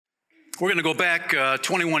We're going to go back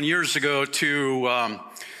 21 years ago to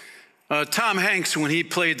Tom Hanks when he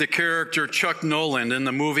played the character Chuck Noland in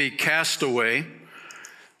the movie Castaway.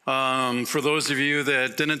 For those of you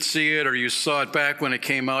that didn't see it or you saw it back when it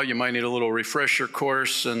came out, you might need a little refresher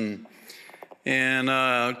course. And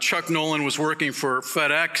Chuck Noland was working for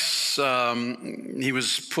FedEx. He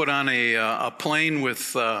was put on a plane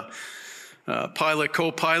with pilot,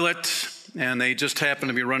 co-pilot, and they just happened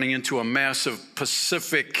to be running into a massive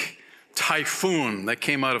Pacific typhoon that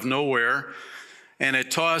came out of nowhere. And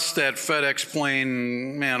it tossed that FedEx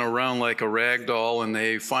plane, around like a rag doll, and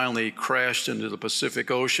they finally crashed into the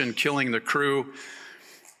Pacific Ocean, killing the crew.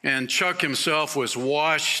 And Chuck himself was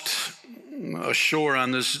washed ashore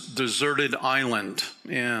on this deserted island.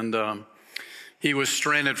 And he was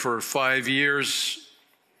stranded for 5 years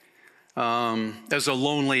as a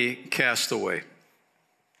lonely castaway.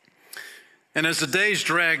 And as the days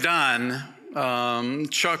dragged on,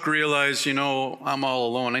 Chuck realized, I'm all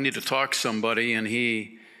alone. I need to talk to somebody. And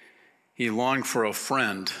he longed for a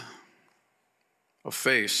friend, a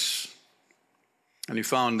face. And he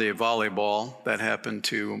found a volleyball that happened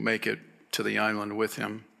to make it to the island with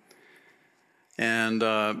him. And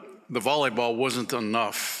the volleyball wasn't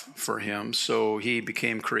enough for him, so he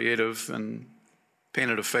became creative and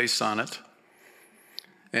painted a face on it.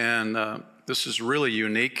 And this is really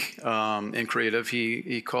unique and creative.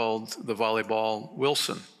 He called the volleyball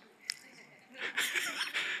Wilson.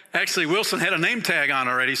 Actually, Wilson had a name tag on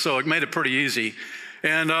already, so it made it pretty easy.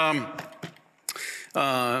 And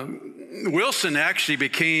Wilson actually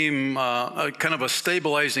became a kind of a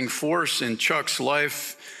stabilizing force in Chuck's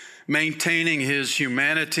life, maintaining his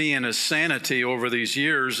humanity and his sanity over these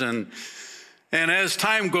years. And as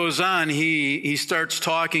time goes on, he starts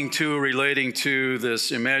relating to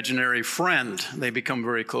this imaginary friend. They become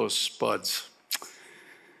very close buds.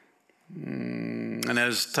 And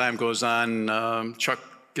as time goes on, Chuck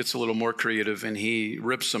gets a little more creative, and he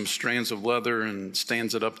rips some strands of leather and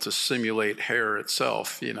stands it up to simulate hair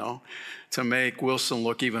itself, to make Wilson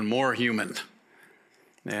look even more human.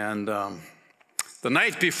 And the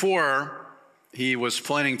night before he was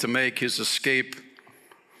planning to make his escape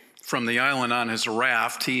from the island on his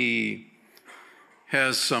raft, he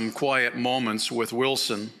has some quiet moments with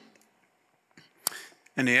Wilson.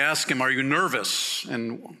 And he asked him, "Are you nervous?"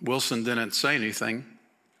 And Wilson didn't say anything.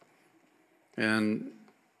 And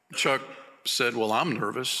Chuck said, "Well, I'm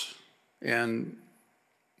nervous." And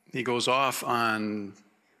he goes off on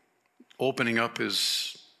opening up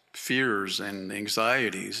his fears and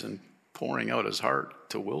anxieties and pouring out his heart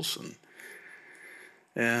to Wilson.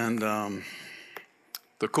 And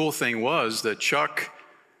the cool thing was that Chuck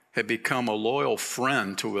had become a loyal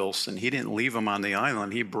friend to Wilson. He didn't leave him on the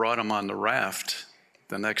island. He brought him on the raft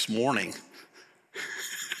the next morning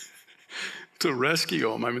to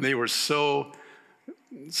rescue him. I mean, they were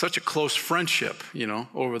such a close friendship,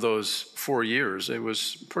 over those 4 years. It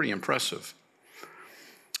was pretty impressive.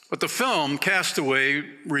 But the film, Castaway,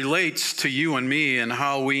 relates to you and me and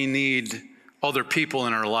how we need other people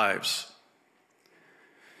in our lives.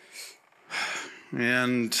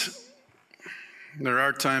 And there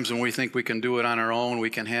are times when we think we can do it on our own, we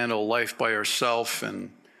can handle life by ourselves,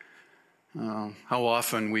 and how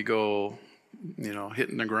often we go,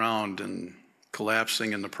 hitting the ground and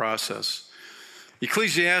collapsing in the process.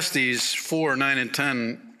 Ecclesiastes 4:9 and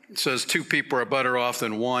 10 says, 2 people are better off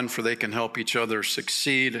than one, for they can help each other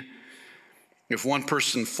succeed. If one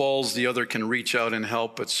person falls, the other can reach out and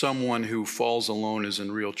help, but someone who falls alone is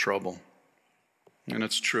in real trouble. And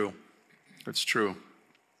it's true. It's true.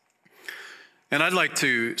 And I'd like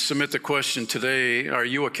to submit the question today, are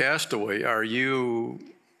you a castaway? Are you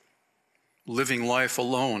living life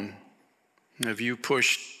alone? Have you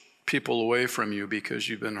pushed people away from you because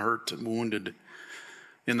you've been hurt and wounded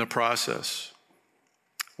in the process?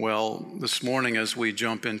 Well, this morning as we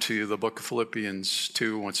jump into the book of Philippians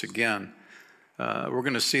 2 once again, we're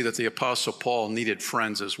going to see that the Apostle Paul needed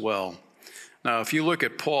friends as well. Now, if you look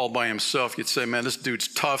at Paul by himself, you'd say, man, this dude's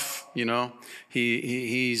tough, He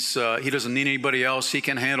doesn't need anybody else. He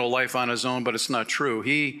can handle life on his own, but it's not true.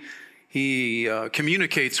 He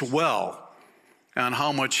communicates well on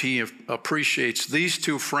how much he appreciates these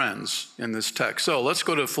 2 friends in this text. So let's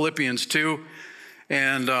go to Philippians 2,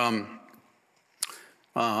 and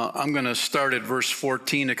I'm going to start at verse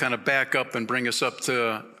 14 to kind of back up and bring us up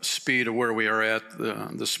to speed of where we are at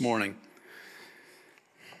this morning.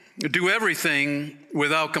 Do everything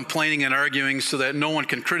without complaining and arguing so that no one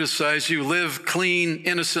can criticize you. Live clean,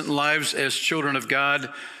 innocent lives as children of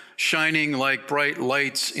God, shining like bright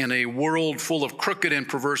lights in a world full of crooked and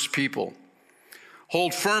perverse people.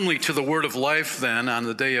 Hold firmly to the word of life then on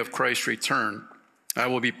the day of Christ's return. I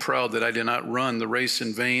will be proud that I did not run the race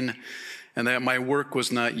in vain and that my work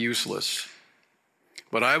was not useless.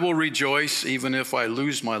 But I will rejoice even if I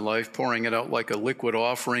lose my life, pouring it out like a liquid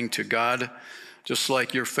offering to God, just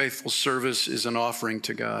like your faithful service is an offering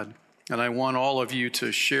to God. And I want all of you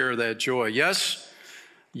to share that joy. Yes,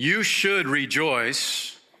 you should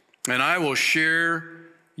rejoice, and I will share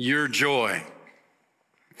your joy.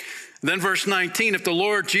 Then verse 19, if the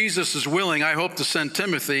Lord Jesus is willing, I hope to send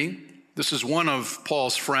Timothy, this is one of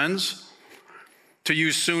Paul's friends, to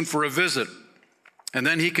you soon for a visit. And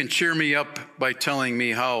then he can cheer me up by telling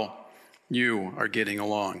me how you are getting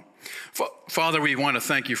along. Father, we want to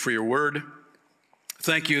thank you for your word.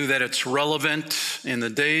 Thank you that it's relevant in the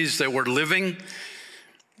days that we're living.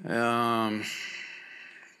 Man,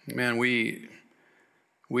 we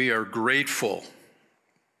are grateful,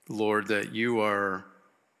 Lord, that you are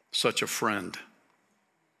such a friend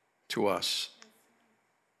to us.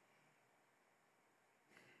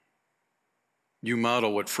 You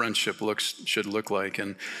model what friendship should look like.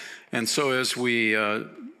 And so as we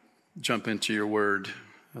jump into your word,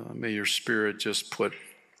 may your Spirit just put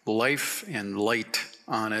life and light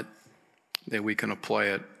on it, that we can apply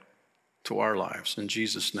it to our lives. In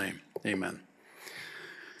Jesus' name, amen.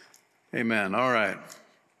 Amen. All right.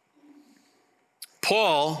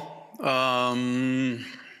 Paul,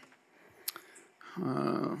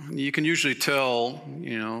 you can usually tell,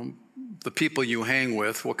 the people you hang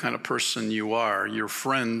with, what kind of person you are. Your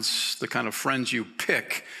friends, the kind of friends you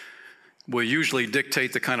pick, will usually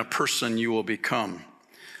dictate the kind of person you will become.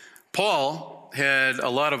 Paul had a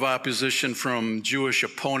lot of opposition from Jewish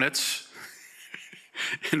opponents.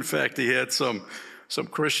 In fact, he had some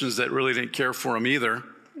Christians that really didn't care for him either.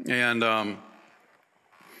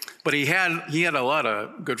 But he had a lot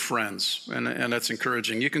of good friends, and that's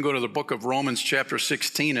encouraging. You can go to the book of Romans chapter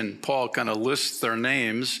 16, and Paul kind of lists their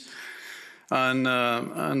names on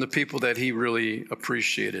the people that he really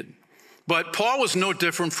appreciated. But Paul was no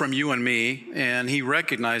different from you and me, and he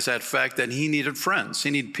recognized that fact that he needed friends. He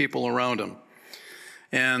needed people around him.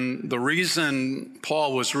 And the reason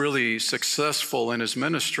Paul was really successful in his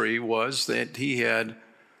ministry was that he had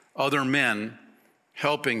other men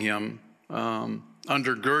helping him,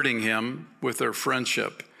 undergirding him with their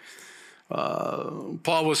friendship.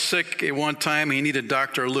 Paul was sick at one time. He needed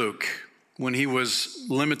Dr. Luke. When he was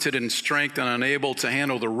limited in strength and unable to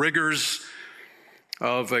handle the rigors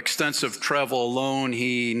of extensive travel alone,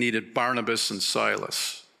 he needed Barnabas and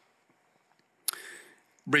Silas.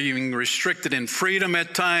 Being restricted in freedom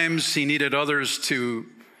at times, he needed others to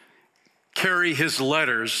carry his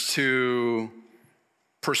letters to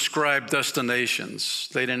prescribed destinations.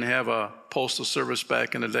 They didn't have a postal service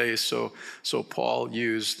back in the day, so Paul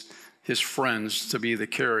used his friends to be the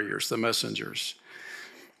carriers, the messengers.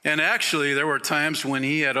 And actually, there were times when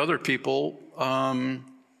he had other people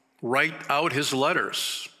write out his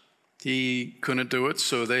letters. He couldn't do it,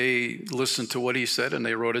 so they listened to what he said and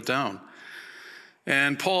they wrote it down.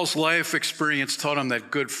 And Paul's life experience taught him that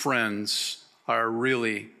good friends are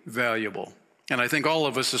really valuable. And I think all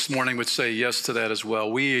of us this morning would say yes to that as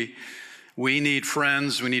well. We need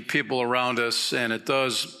friends, we need people around us, and it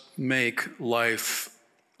does make life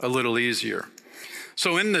a little easier.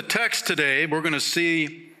 So in the text today, we're going to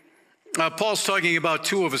see Paul's talking about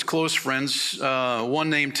two of his close friends, one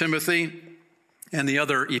named Timothy and the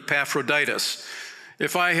other Epaphroditus.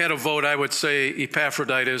 If I had a vote, I would say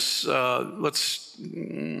Epaphroditus. Let's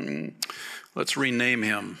rename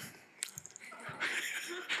him.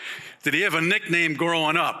 Did he have a nickname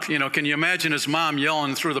growing up? Can you imagine his mom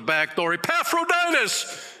yelling through the back door,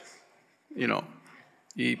 Epaphroditus?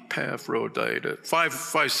 Epaphroditus.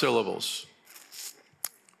 Five syllables.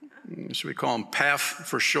 Should we call him Paf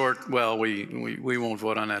for short? Well, we won't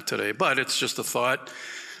vote on that today, but it's just a thought.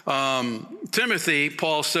 Timothy,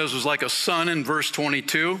 Paul says, was like a son in verse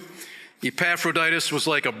 22. Epaphroditus was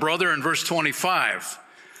like a brother in verse 25.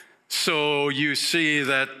 So you see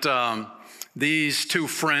that these two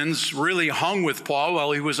friends really hung with Paul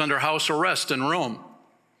while he was under house arrest in Rome.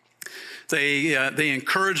 They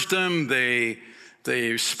encouraged him. They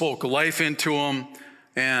spoke life into him.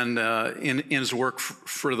 And in his work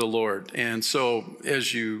for the Lord. And so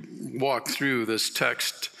as you walk through this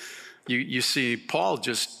text, you see Paul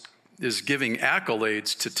just is giving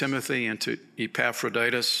accolades to Timothy and to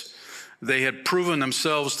Epaphroditus. They had proven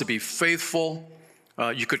themselves to be faithful.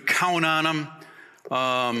 You could count on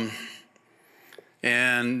them.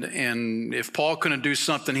 And if Paul couldn't do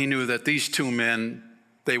something, he knew that these two men,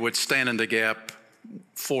 they would stand in the gap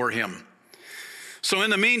for him. So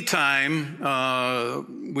in the meantime,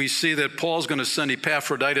 we see that Paul's going to send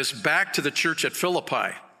Epaphroditus back to the church at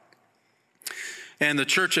Philippi. And the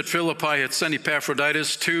church at Philippi had sent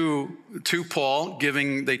Epaphroditus to Paul,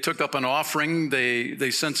 they took up an offering,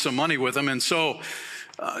 they sent some money with him. And so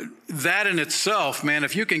that in itself, man,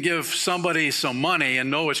 if you can give somebody some money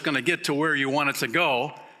and know it's going to get to where you want it to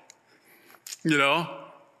go,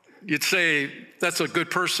 you'd say that's a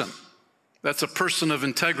good person. That's a person of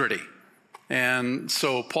integrity. And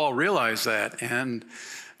so Paul realized that, and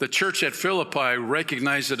the church at Philippi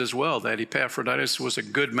recognized it as well, that Epaphroditus was a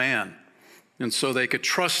good man. And so they could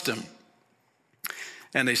trust him,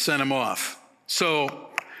 and they sent him off. So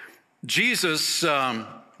Jesus,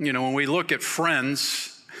 when we look at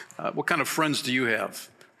friends, what kind of friends do you have?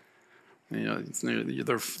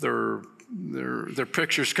 Their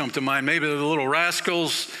pictures come to mind. Maybe the Little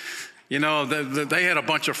Rascals, they had a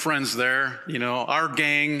bunch of friends there. Our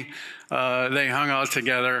gang, they hung out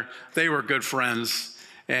together. They were good friends,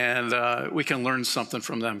 and we can learn something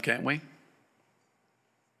from them, can't we?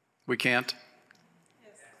 We can't?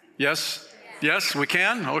 Yes? Yes, we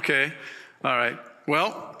can? Okay. All right.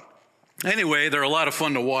 Well, anyway, they're a lot of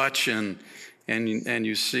fun to watch, and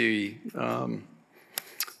you see,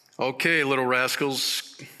 okay, Little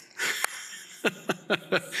Rascals,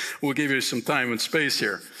 we'll give you some time and space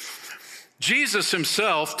here. Jesus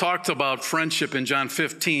himself talked about friendship in John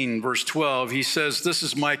 15, verse 12. He says, "This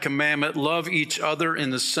is my commandment, love each other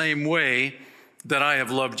in the same way that I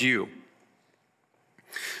have loved you.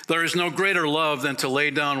 There is no greater love than to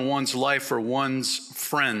lay down one's life for one's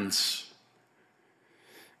friends.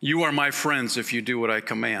 You are my friends if you do what I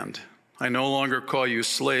command. I no longer call you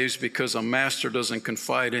slaves because a master doesn't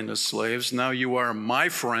confide in his slaves. Now you are my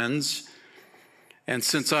friends. And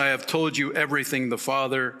since I have told you everything the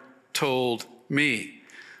Father told me."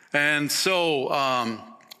 And so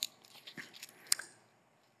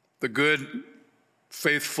the good,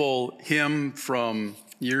 faithful hymn from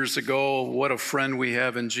years ago, "What a friend we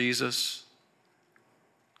have in Jesus.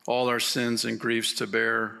 All our sins and griefs to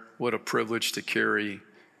bear. What a privilege to carry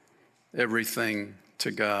everything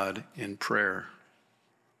to God in prayer."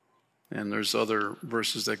 And there's other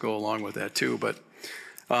verses that go along with that too. But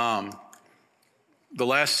the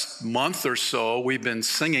last month or so, we've been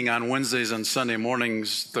singing on Wednesdays and Sunday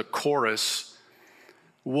mornings the chorus,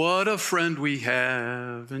 "What a friend we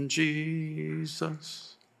have in Jesus.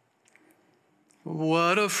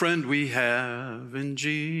 What a friend we have in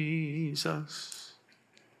Jesus.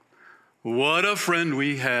 What a friend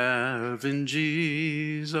we have in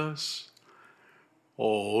Jesus.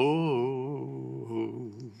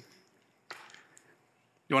 Oh."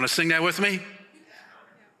 You want to sing that with me?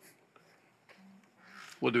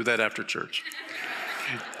 We'll do that after church.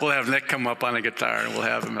 We'll have Nick come up on a guitar and we'll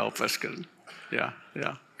have him help us. Yeah.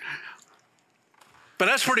 But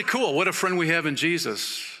that's pretty cool. What a friend we have in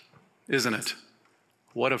Jesus, isn't it?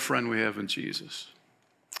 What a friend we have in Jesus.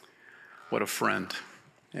 What a friend.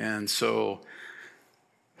 And so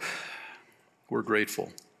we're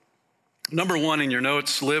grateful. Number one in your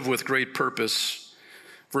notes, live with great purpose.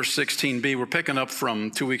 Verse 16b, we're picking up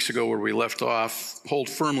from 2 weeks ago where we left off. Hold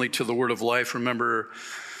firmly to the word of life. Remember,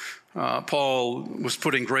 Paul was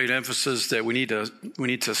putting great emphasis that we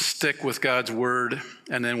need to stick with God's word,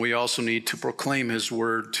 and then we also need to proclaim his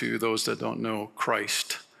word to those that don't know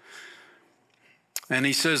Christ. And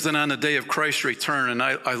he says then on the day of Christ's return, and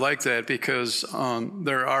I like that because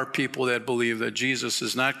there are people that believe that Jesus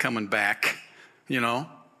is not coming back,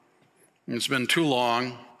 It's been too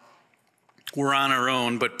long. We're on our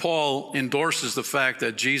own. But Paul endorses the fact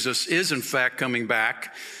that Jesus is in fact coming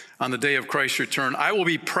back on the day of Christ's return. "I will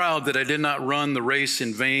be proud that I did not run the race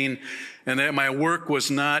in vain and that my work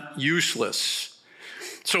was not useless."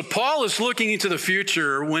 So Paul is looking into the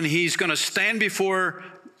future when he's going to stand before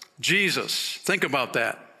Jesus. Think about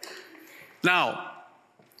that. Now,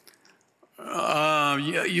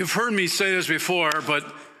 you've heard me say this before, but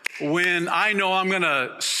when I know I'm going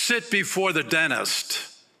to sit before the dentist,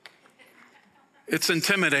 it's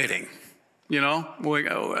intimidating.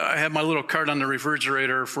 I have my little card on the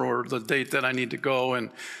refrigerator for the date that I need to go,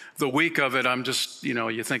 and the week of it, I'm just,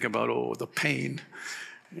 you think about, the pain,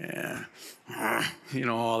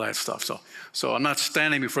 all that stuff. So I'm not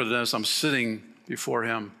standing before the dentist, I'm sitting before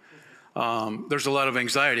him. There's a lot of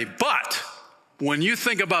anxiety. But when you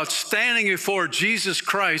think about standing before Jesus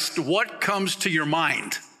Christ, what comes to your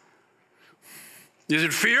mind? Is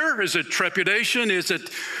it fear? Is it trepidation? Is it,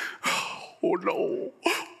 oh no,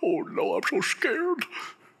 I'm so scared?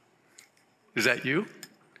 Is that you?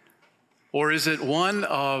 Or is it one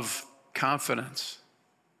of confidence?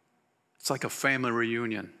 It's like a family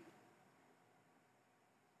reunion.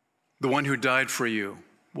 The one who died for you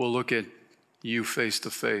will look at you face to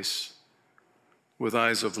face with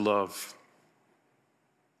eyes of love.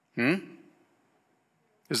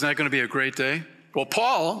 Isn't that going to be a great day? Well,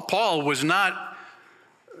 Paul was not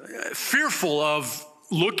fearful of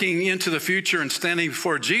looking into the future and standing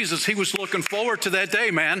before Jesus. He was looking forward to that day,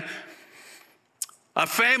 man. A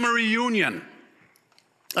family reunion,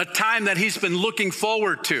 a time that he's been looking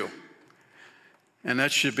forward to. And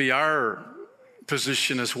that should be our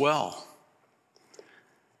position as well.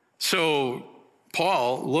 So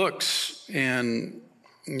Paul looks and,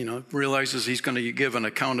 realizes he's going to give an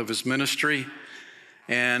account of his ministry.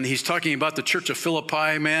 And he's talking about the church of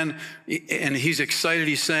Philippi, man, and he's excited.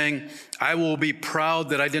 He's saying, I will be proud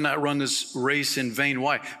that I did not run this race in vain.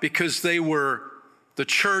 Why? Because the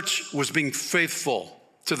church was being faithful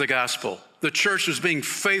to the gospel. The church was being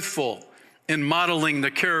faithful in modeling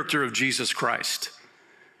the character of Jesus Christ.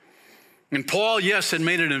 And Paul, yes, had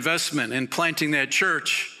made an investment in planting that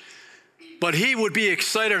church, but he would be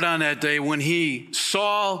excited on that day when he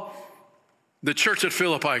saw the church at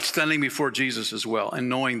Philippi standing before Jesus as well, and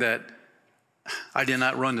knowing that I did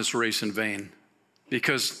not run this race in vain,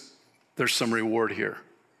 because there's some reward here.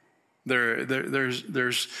 There's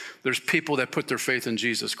people that put their faith in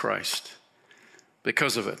Jesus Christ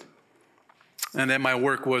because of it, and that my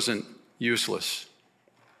work wasn't useless.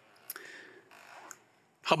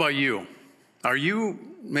 How about you? Are you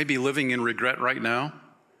maybe living in regret right now?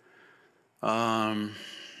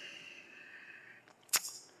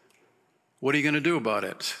 What are you going to do about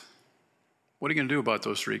it? What are you going to do about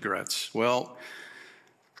those regrets? Well,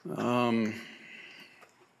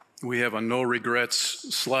 we have a no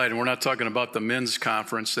regrets slide, and we're not talking about the men's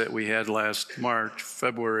conference that we had last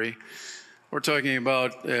February. We're talking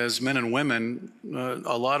about, as men and women,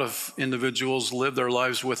 a lot of individuals live their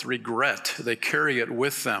lives with regret. They carry it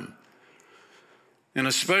with them. And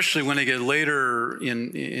especially when they get later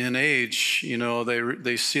in age,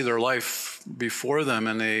 they see their life before them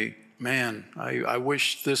and I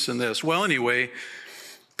wish this and this. Well, anyway,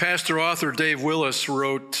 pastor author Dave Willis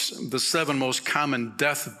wrote the 7 most common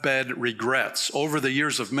deathbed regrets. Over the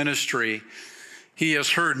years of ministry, he has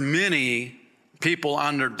heard many people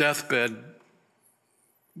on their deathbed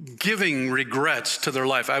giving regrets to their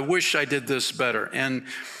life. I wish I did this better. And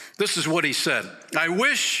this is what he said.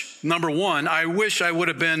 Number one, I wish I would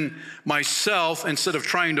have been myself instead of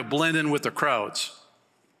trying to blend in with the crowds.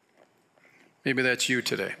 Maybe that's you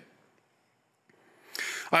today.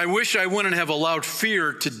 I wish I wouldn't have allowed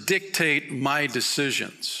fear to dictate my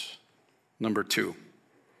decisions. Number 2.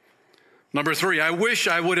 Number 3, I wish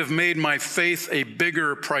I would have made my faith a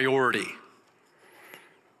bigger priority.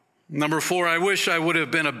 Number 4, I wish I would have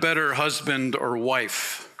been a better husband or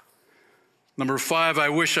wife. Number 5, I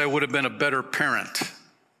wish I would have been a better parent.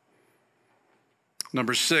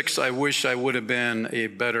 Number 6, I wish I would have been a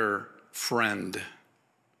better friend.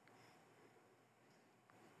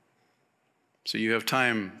 So you have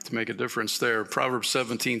time to make a difference there. Proverbs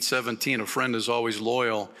 17:17, a friend is always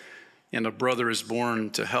loyal, and a brother is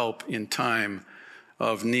born to help in time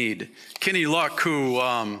of need. Kenny Luck, who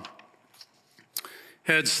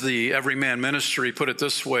heads the Everyman Ministry, put it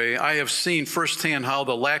this way: I have seen firsthand how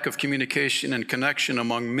the lack of communication and connection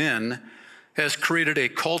among men has created a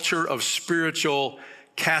culture of spiritual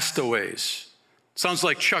castaways. Sounds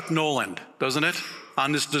like Chuck Noland, doesn't it?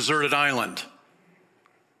 On this deserted island.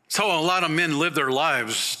 It's how a lot of men live their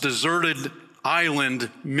lives, deserted island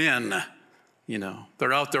men.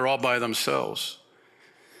 They're out there all by themselves.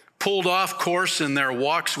 Pulled off course in their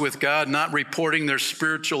walks with God, not reporting their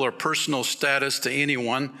spiritual or personal status to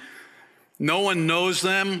anyone. No one knows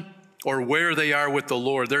them or where they are with the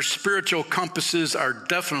Lord. Their spiritual compasses are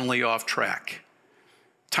definitely off track.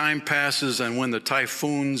 Time passes, and when the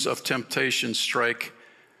typhoons of temptation strike,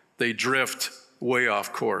 they drift way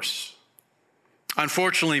off course.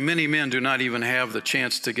 Unfortunately, many men do not even have the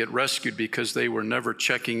chance to get rescued because they were never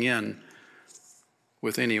checking in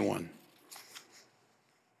with anyone.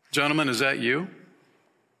 Gentlemen, is that you?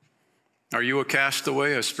 Are you a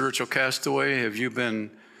castaway, a spiritual castaway? Have you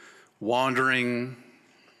been wandering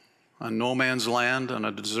on no man's land, on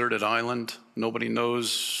a deserted island? Nobody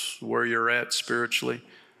knows where you're at spiritually.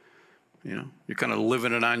 You're kind of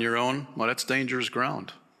living it on your own. Well, that's dangerous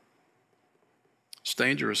ground. It's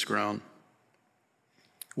dangerous ground.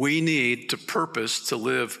 We need to purpose to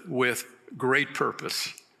live with great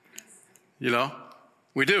purpose.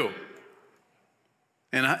 We do.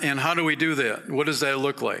 And how do we do that? What does that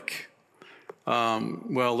look like?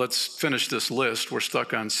 Well, let's finish this list. We're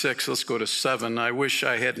stuck on 6. Let's go to 7. I wish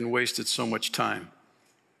I hadn't wasted so much time.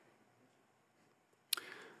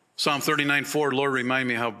 Psalm 39:4, Lord, remind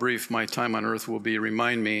me how brief my time on earth will be.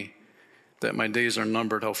 Remind me that my days are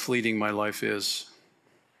numbered, how fleeting my life is.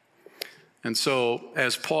 And so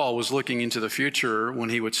as Paul was looking into the future, when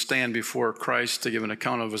he would stand before Christ to give an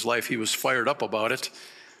account of his life, he was fired up about it.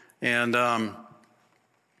 And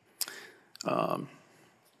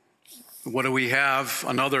what do we have?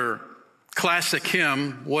 Another classic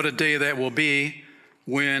hymn, what a day that will be,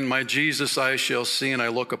 when my Jesus I shall see and I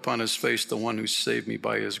look upon his face, the one who saved me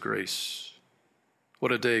by his grace.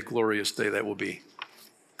 What a day, glorious day that will be.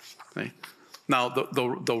 Okay. Now,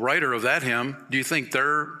 the writer of that hymn, do you think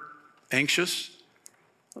they're anxious?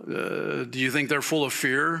 Do you think they're full of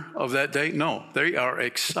fear of that day? No, they are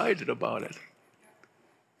excited about it.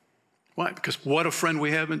 Why? Because what a friend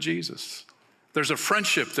we have in Jesus. There's a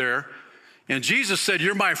friendship there. And Jesus said,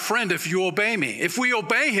 you're my friend if you obey me. If we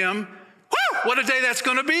obey him, whoo, what a day that's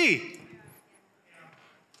going to be.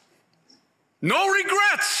 No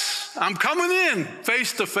regrets. I'm coming in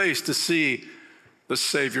face to face to see the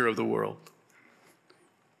Savior of the world.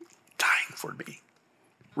 Dying for me.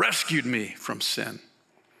 Rescued me from sin.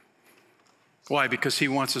 Why? Because he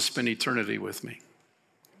wants to spend eternity with me.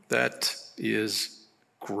 That is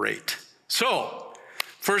great. So,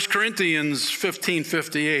 1 Corinthians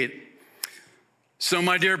 15:58. So,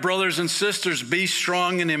 my dear brothers and sisters, be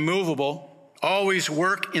strong and immovable. Always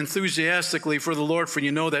work enthusiastically for the Lord, for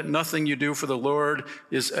you know that nothing you do for the Lord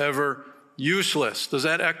is ever useless. Does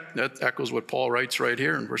that echoes what Paul writes right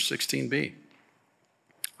here in verse 16b.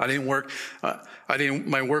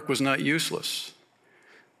 My work was not useless.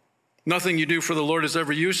 Nothing you do for the Lord is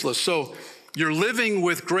ever useless. So you're living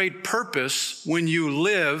with great purpose when you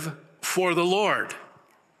live for the Lord.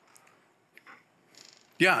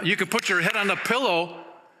 Yeah, you can put your head on the pillow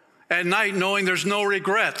at night knowing there's no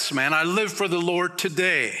regrets, man. I live for the Lord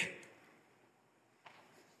today.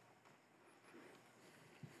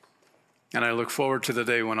 And I look forward to the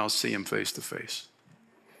day when I'll see him face to face.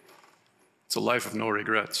 It's a life of no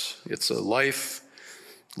regrets. It's a life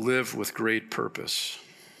lived with great purpose.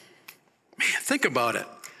 Man, think about it.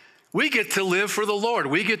 We get to live for the Lord.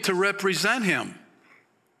 We get to represent him.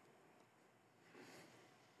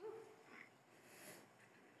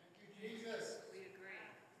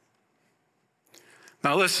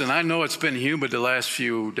 Now listen, I know it's been humid the last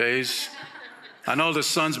few days. I know the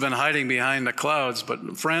sun's been hiding behind the clouds,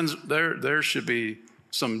 but friends, there should be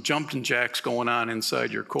some jumping jacks going on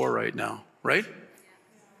inside your core right now, right?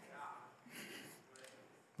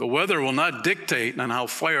 The weather will not dictate on how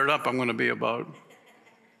fired up I'm going to be about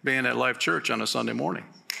being at Life Church on a Sunday morning,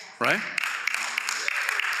 right?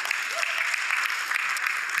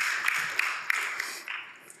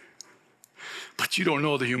 But you don't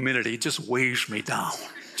know the humidity. It just weighs me down.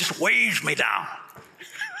 Just weighs me down.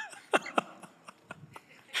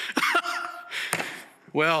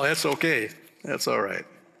 Well, that's okay. That's all right.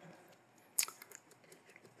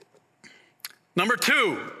 Number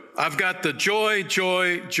 2, I've got the joy,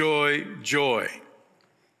 joy, joy, joy.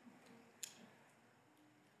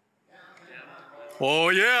 Oh,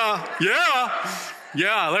 yeah, yeah.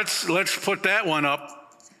 Yeah, let's put that one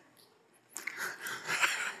up.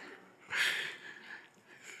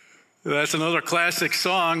 That's another classic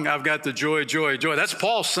song. I've got the joy, joy, joy. That's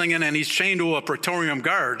Paul singing, and he's chained to a Praetorian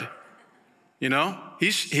guard. You know,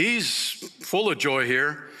 he's full of joy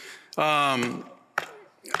here. I've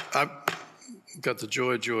got the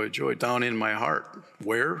joy, joy, joy down in my heart.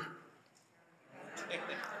 Where?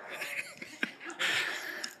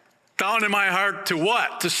 Down in my heart to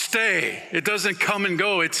what? To stay. It doesn't come and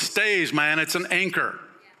go. It stays, man. It's an anchor,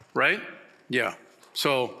 right? Yeah.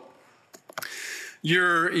 So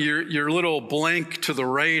your little blank to the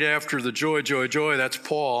right after the joy, joy, joy, that's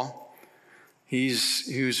Paul. He's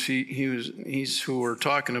who we're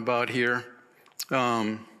talking about here.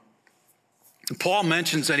 Paul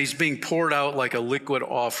mentions that he's being poured out like a liquid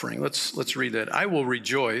offering. Let's read that. I will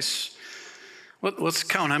rejoice. Let's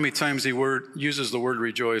count how many times he uses the word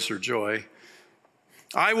rejoice or joy.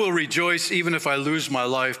 I will rejoice even if I lose my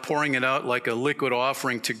life, pouring it out like a liquid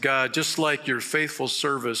offering to God, just like your faithful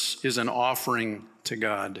service is an offering to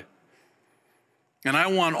God. And I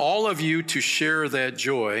want all of you to share that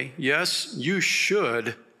joy. Yes, you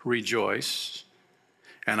should rejoice,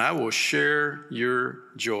 and I will share your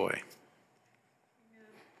joy.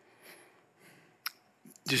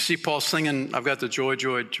 Do you see Paul singing, I've got the joy,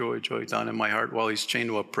 joy, joy, joy down in my heart while he's chained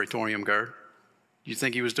to a Praetorian guard? Do you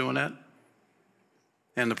think he was doing that?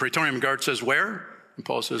 And the Praetorian guard says, where? And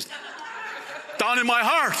Paul says, down in my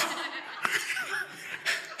heart.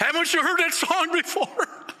 Haven't you heard that song before?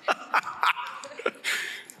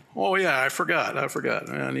 Oh, yeah, I forgot.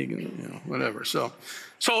 And whatever. So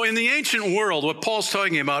in the ancient world, what Paul's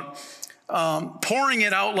talking about, pouring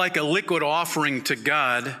it out like a liquid offering to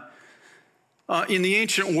God, In the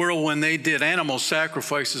ancient world, when they did animal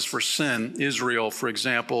sacrifices for sin, Israel, for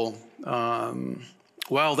example,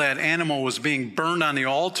 while that animal was being burned on the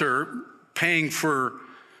altar, paying for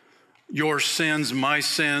your sins, my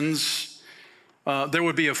sins, there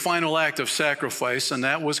would be a final act of sacrifice, and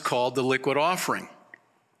that was called the liquid offering.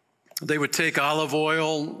 They would take olive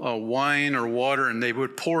oil, wine, or water, and they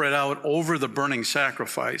would pour it out over the burning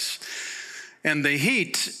sacrifice. And the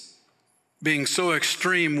heat, being so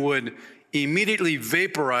extreme, would immediately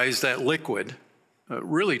vaporize that liquid,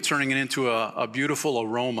 really turning it into a beautiful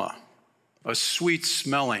aroma, a sweet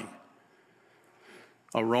smelling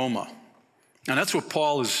aroma. And that's what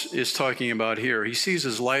Paul is talking about here. He sees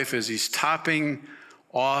his life as he's topping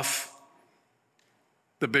off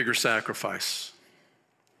the bigger sacrifice.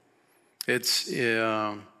 He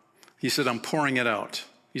said, I'm pouring it out.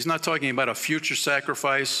 He's not talking about a future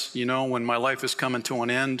sacrifice, when my life is coming to an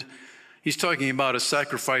end. He's talking about a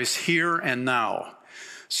sacrifice here and now.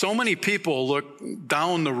 So many people look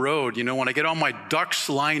down the road, when I get all my ducks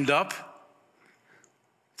lined up,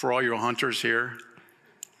 for all your hunters here,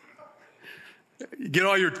 get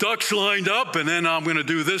all your ducks lined up, and then I'm going to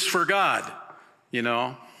do this for God,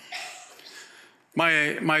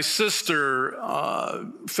 My sister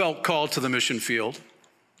felt called to the mission field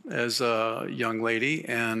as a young lady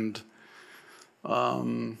and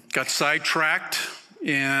got sidetracked.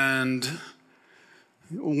 And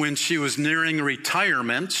when she was nearing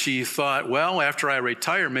retirement, she thought, well, after I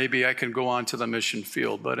retire, maybe I can go on to the mission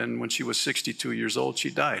field. But when she was 62 years old, she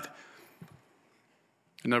died.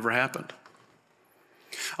 It never happened.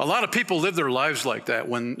 A lot of people live their lives like that.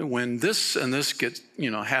 When this and this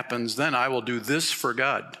happens, then I will do this for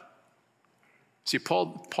God. See,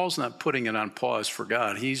 Paul's not putting it on pause for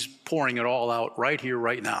God. He's pouring it all out right here,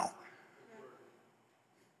 right now.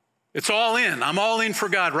 It's all in. I'm all in for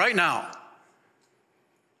God right now.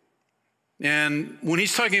 And when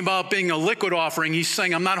he's talking about being a liquid offering, he's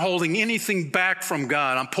saying, I'm not holding anything back from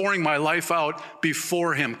God. I'm pouring my life out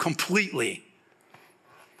before him completely.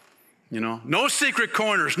 No secret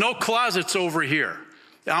corners, no closets over here.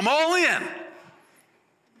 I'm all in.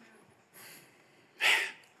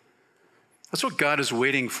 That's what God is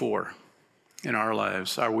waiting for in our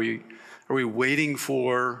lives. Are we waiting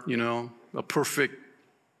for, a perfect,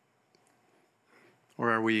 or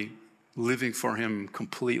are we living for him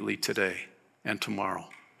completely today and tomorrow?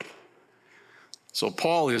 So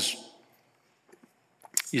Paul he's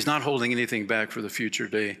not holding anything back for the future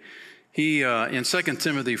day. He, in 2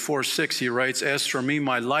 Timothy 4:6, he writes, as for me,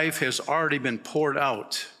 my life has already been poured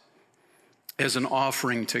out as an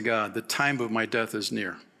offering to God. The time of my death is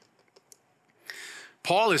near.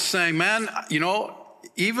 Paul is saying, man,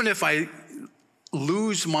 even if I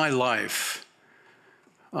lose my life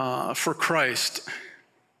for Christ,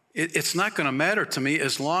 it's not going to matter to me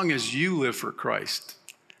as long as you live for Christ.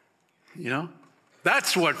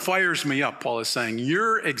 That's what fires me up, Paul is saying.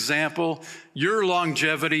 Your example, your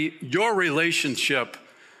longevity, your relationship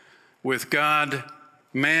with God,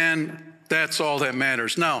 man, that's all that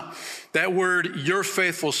matters. Now, that word, your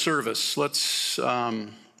faithful service, let's,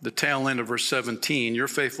 the tail end of verse 17, your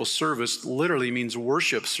faithful service literally means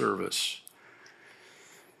worship service.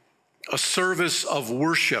 A service of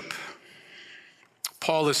worship.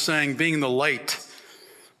 Paul is saying being the light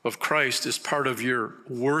of Christ is part of your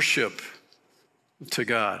worship to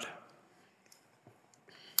God.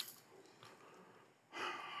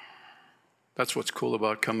 That's what's cool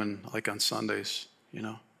about coming like on Sundays,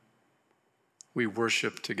 We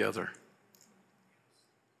worship together.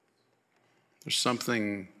 There's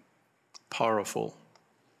something powerful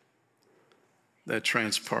that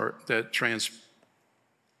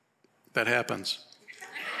happens.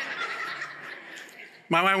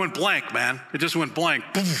 My mind went blank, man. It just went blank.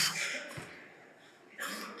 Poof.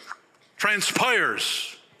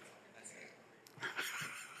 Transpires.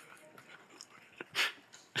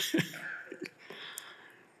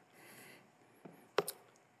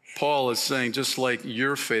 Paul is saying, just like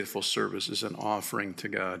your faithful service is an offering to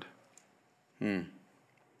God.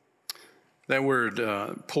 That word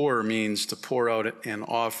pour means to pour out an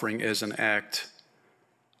offering as an act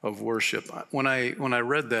of worship. When I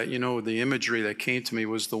read that, the imagery that came to me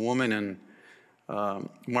was the woman in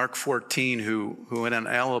Mark 14 who had an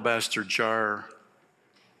alabaster jar,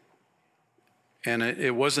 and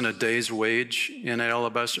it wasn't a day's wage in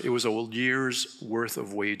alabaster. It was a year's worth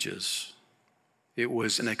of wages. It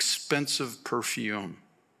was an expensive perfume.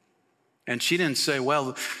 And she didn't say,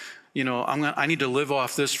 well, I need to live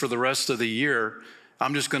off this for the rest of the year.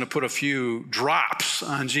 I'm just going to put a few drops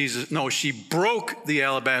on Jesus. No, she broke the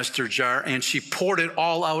alabaster jar and she poured it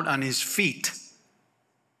all out on his feet.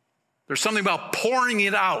 There's something about pouring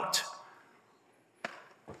it out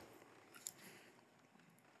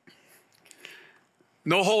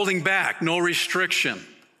No holding back, no restriction.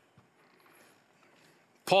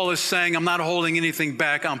 Paul is saying, I'm not holding anything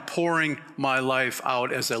back. I'm pouring my life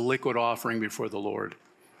out as a liquid offering before the Lord.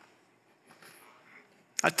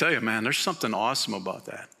 I tell you, man, there's something awesome about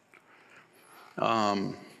that.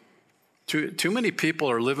 Too many people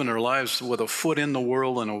are living their lives with a foot in the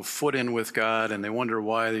world and a foot in with God, and they wonder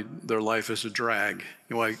why their life is a drag,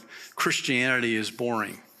 why Christianity is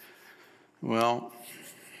boring. Well,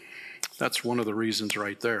 that's one of the reasons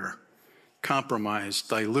right there. Compromise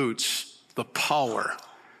dilutes the power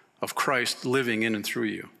of Christ living in and through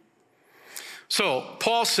you. So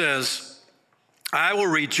Paul says, I will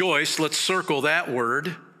rejoice. Let's circle that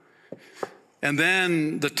word. And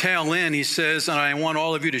then the tail end, he says, and I want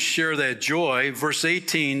all of you to share that joy. Verse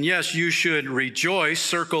 18, yes, you should rejoice,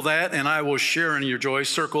 circle that, and I will share in your joy,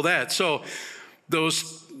 circle that. So the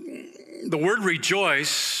word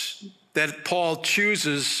rejoice that Paul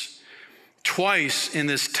chooses twice in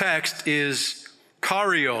this text is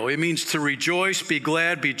chario. It means to rejoice, be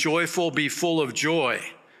glad, be joyful, be full of joy.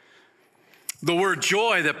 The word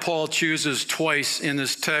joy that Paul chooses twice in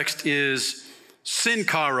this text is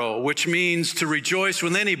synkaro, which means to rejoice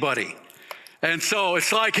with anybody. And so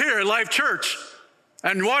it's like here at Life Church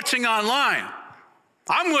and watching online,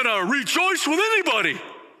 I'm going to rejoice with anybody.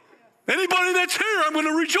 Anybody that's here, I'm going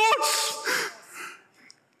to rejoice.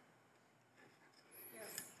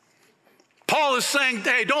 Paul is saying,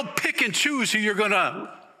 hey, don't pick and choose who you're going to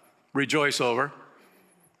rejoice over.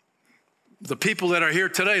 The people that are here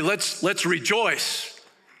today, let's rejoice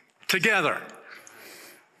together.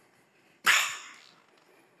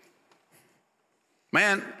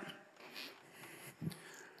 Man,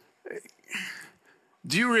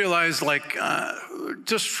 do you realize, like,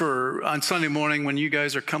 just for on Sunday morning when you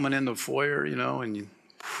guys are coming in the foyer, you know, and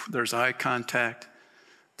there's eye contact,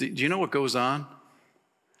 do you know what goes on?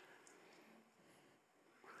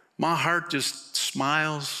 My heart just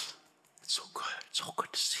smiles. It's so good. It's so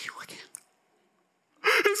good to see you again.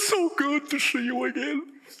 It's so good to see you again.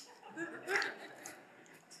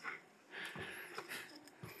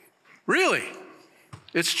 Really,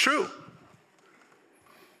 it's true.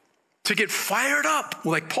 To get fired up,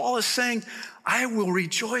 like Paul is saying, I will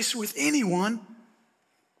rejoice with anyone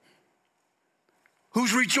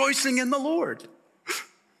who's rejoicing in the Lord.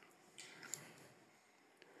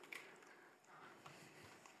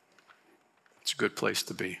 It's a good place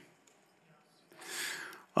to be.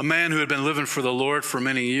 A man who had been living for the Lord for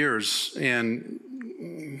many years, and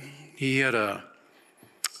he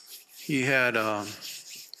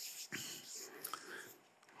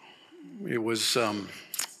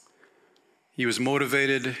was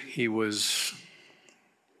motivated, he was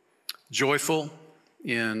joyful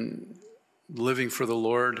in living for the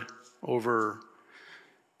Lord over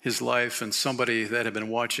his life, and somebody that had been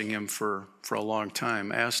watching him for a long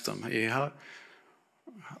time asked him, hey, how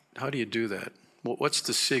do you do that? What's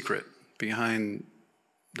the secret behind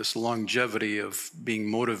this longevity of being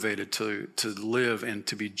motivated to live and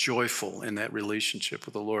to be joyful in that relationship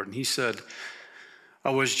with the Lord? And he said, I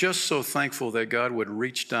was just so thankful that God would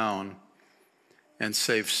reach down and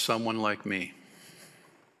save someone like me.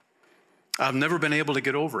 I've never been able to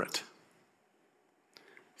get over it.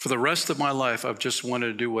 For the rest of my life, I've just wanted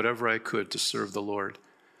to do whatever I could to serve the Lord.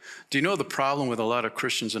 Do you know the problem with a lot of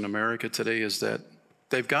Christians in America today is that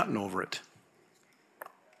they've gotten over it?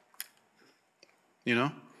 You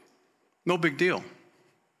know? No big deal.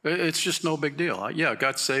 It's just no big deal. Yeah,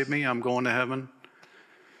 God saved me. I'm going to heaven.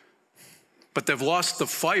 But they've lost the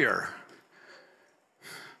fire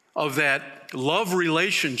of that love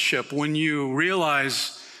relationship when you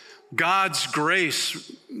realize God's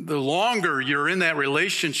grace. The longer you're in that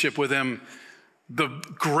relationship with Him, the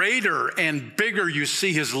greater and bigger you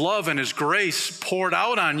see His love and His grace poured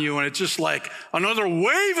out on you. And it's just like another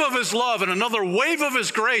wave of His love and another wave of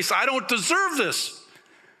His grace. I don't deserve this.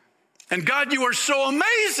 And God, you are so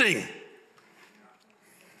amazing.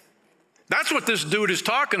 That's what this dude is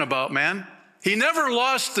talking about, man. He never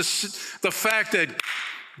lost the fact that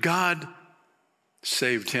God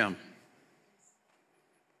saved him.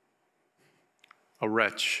 A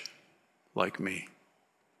wretch like me.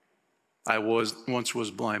 I once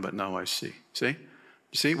was blind, but now I see.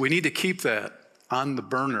 See, we need to keep that on the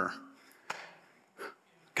burner.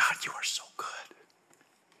 God, you are so good.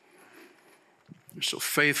 You're so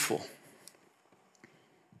faithful.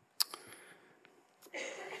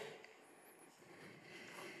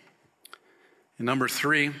 And number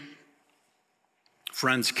 3,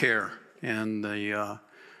 friends care. And the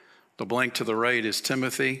blank to the right is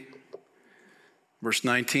Timothy. Verse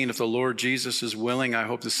 19, if the Lord Jesus is willing, I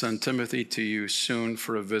hope to send Timothy to you soon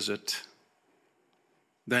for a visit.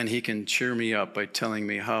 then he can cheer me up by telling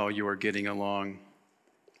me how you are getting along.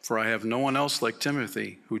 For I have no one else like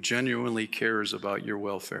Timothy who genuinely cares about your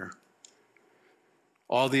welfare.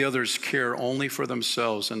 All the others care only for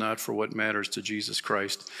themselves and not for what matters to Jesus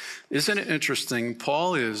Christ. Isn't it interesting?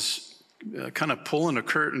 Paul is kind of pulling a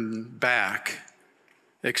curtain back,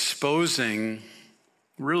 exposing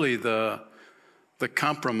really the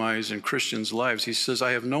compromise in Christians' lives. He says,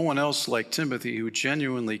 I have no one else like Timothy who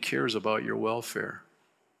genuinely cares about your welfare.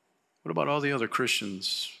 What about all the other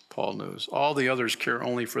Christians? Paul knows. All the others care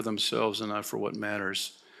only for themselves and not for what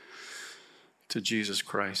matters to Jesus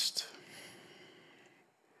Christ.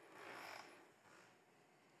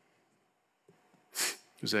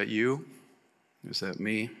 Is that you? Is that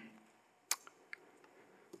me?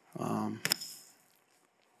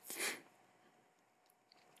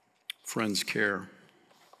 Friends care.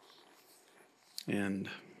 And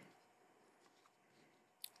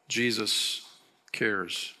Jesus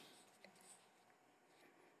cares.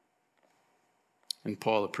 And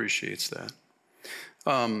Paul appreciates that.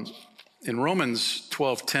 In Romans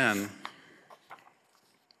 12:10,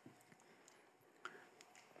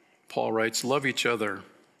 Paul writes, love each other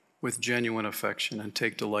with genuine affection and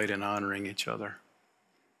take delight in honoring each other.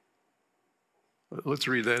 Let's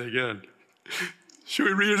read that again. Should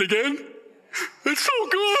we read it again? It's so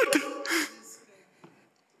good.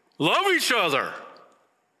 Love each other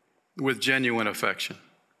with genuine affection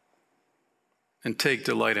and take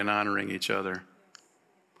delight in honoring each other.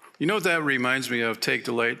 You know what that reminds me of? Take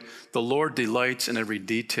delight. The Lord delights in every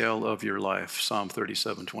detail of your life. Psalm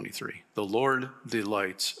 37:23. The Lord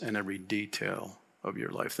delights in every detail of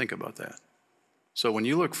your life. Think about that. So when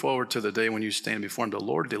you look forward to the day when you stand before him, the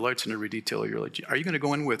Lord delights in every detail of your life. Are you going to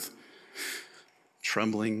go in with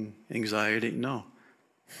trembling, anxiety? No.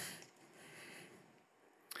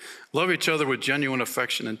 Love each other with genuine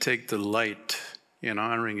affection and take delight in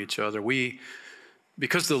honoring each other.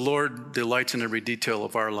 Because the Lord delights in every detail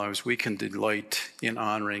of our lives, we can delight in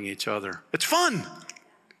honoring each other. It's fun.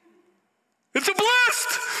 It's a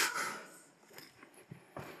blast.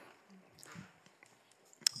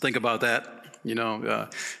 Think about that. You know,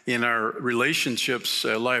 in our relationships,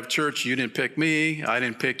 Live Church, you didn't pick me, I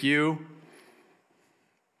didn't pick you.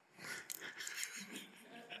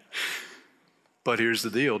 But here's the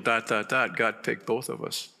deal, ... God picked both of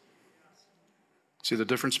us. See the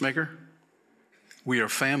difference maker? We are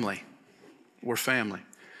family. We're family.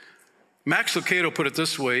 Max Lucado put it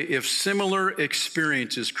this way, if similar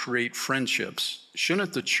experiences create friendships,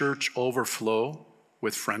 shouldn't the church overflow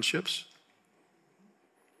with friendships?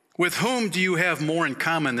 With whom do you have more in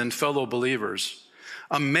common than fellow believers?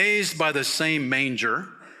 Amazed by the same manger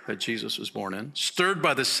that Jesus was born in, stirred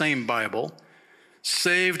by the same Bible,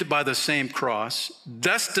 saved by the same cross,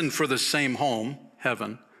 destined for the same home,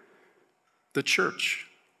 heaven, the church.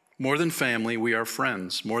 More than family, we are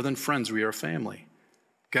friends. More than friends, we are family.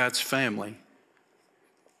 God's family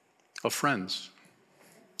of friends.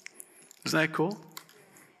 Isn't that cool?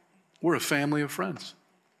 We're a family of friends.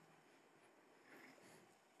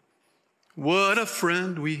 What a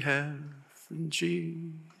friend we have in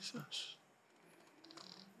Jesus.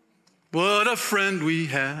 What a friend we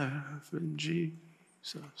have in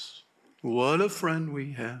Jesus. What a friend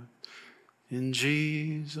we have in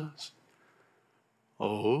Jesus.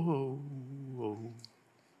 Oh.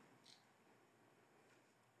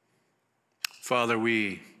 Father,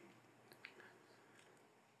 we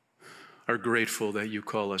are grateful that you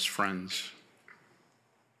call us friends.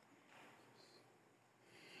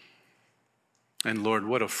 And Lord,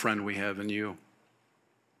 what a friend we have in you.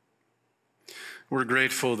 We're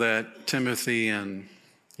grateful that Timothy and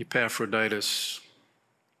Epaphroditus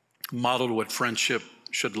modeled what friendship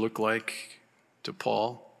should look like to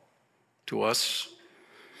Paul, to us.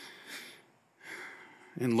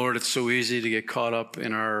 And Lord, it's so easy to get caught up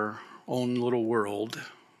in our own little world,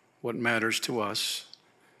 what matters to us.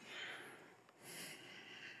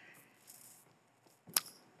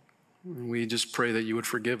 We just pray that you would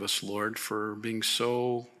forgive us, Lord, for being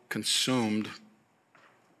so consumed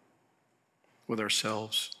with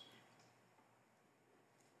ourselves.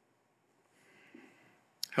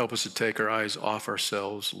 Help us to take our eyes off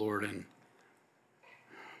ourselves, Lord, and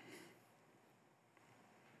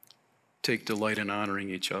take delight in honoring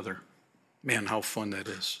each other. Man, how fun that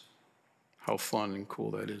is. How fun and cool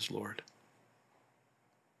that is, Lord.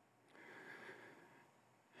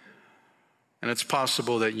 And it's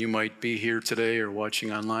possible that you might be here today or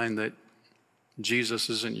watching online that Jesus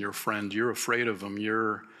isn't your friend. You're afraid of him.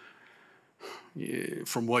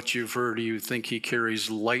 From what you've heard, you think he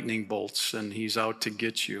carries lightning bolts and he's out to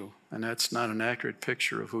get you. And that's not an accurate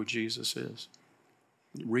picture of who Jesus is.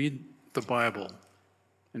 Read the Bible.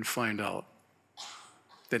 and find out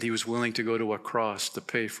that he was willing to go to a cross to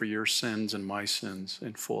pay for your sins and my sins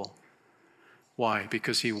in full. Why?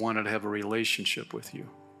 Because he wanted to have a relationship with you.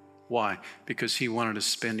 Why? Because he wanted to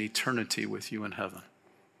spend eternity with you in heaven.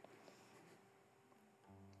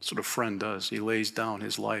 That's what a friend does. He lays down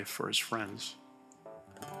his life for his friends.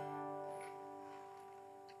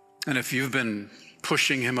 And if you've been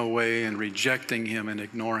pushing him away and rejecting him and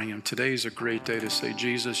ignoring him, today's a great day to say,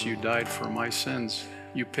 Jesus, you died for my sins.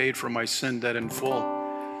 You paid for my sin debt in full.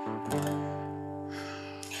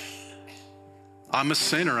 I'm a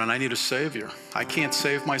sinner and I need a Savior. I can't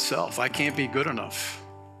save myself. I can't be good enough.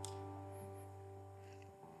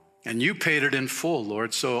 And you paid it in full,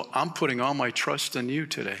 Lord, so I'm putting all my trust in you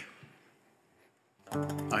today.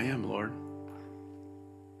 I am, Lord.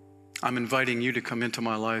 I'm inviting you to come into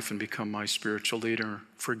my life and become my spiritual leader.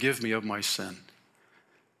 Forgive me of my sin.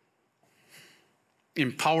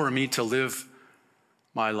 Empower me to live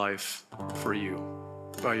my life for you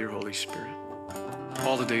by your Holy Spirit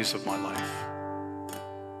all the days of my life.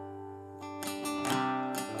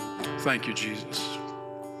 Thank you, Jesus,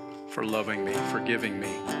 for loving me, forgiving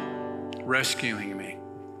me, rescuing me.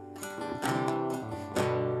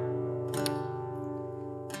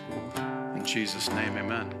 In Jesus' name,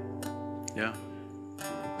 amen. Yeah.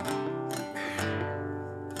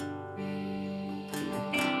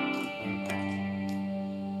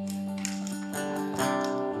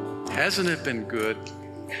 Hasn't it been good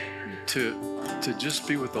to just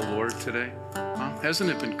be with the Lord today? Huh? Hasn't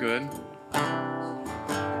it been good?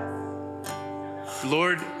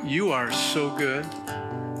 Lord, you are so good.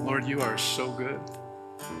 Lord, you are so good.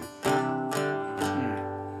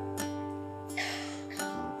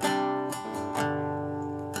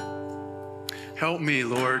 Help me,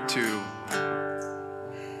 Lord, to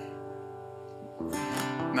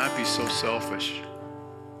not be so selfish.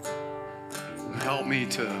 Help me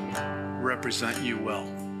to represent you well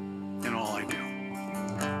in all I do.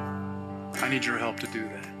 I need your help to do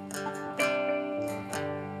that.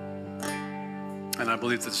 And I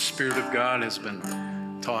believe that the Spirit of God has been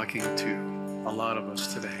talking to a lot of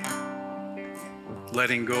us today.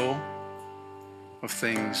 Letting go of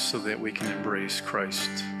things so that we can embrace Christ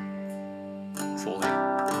fully.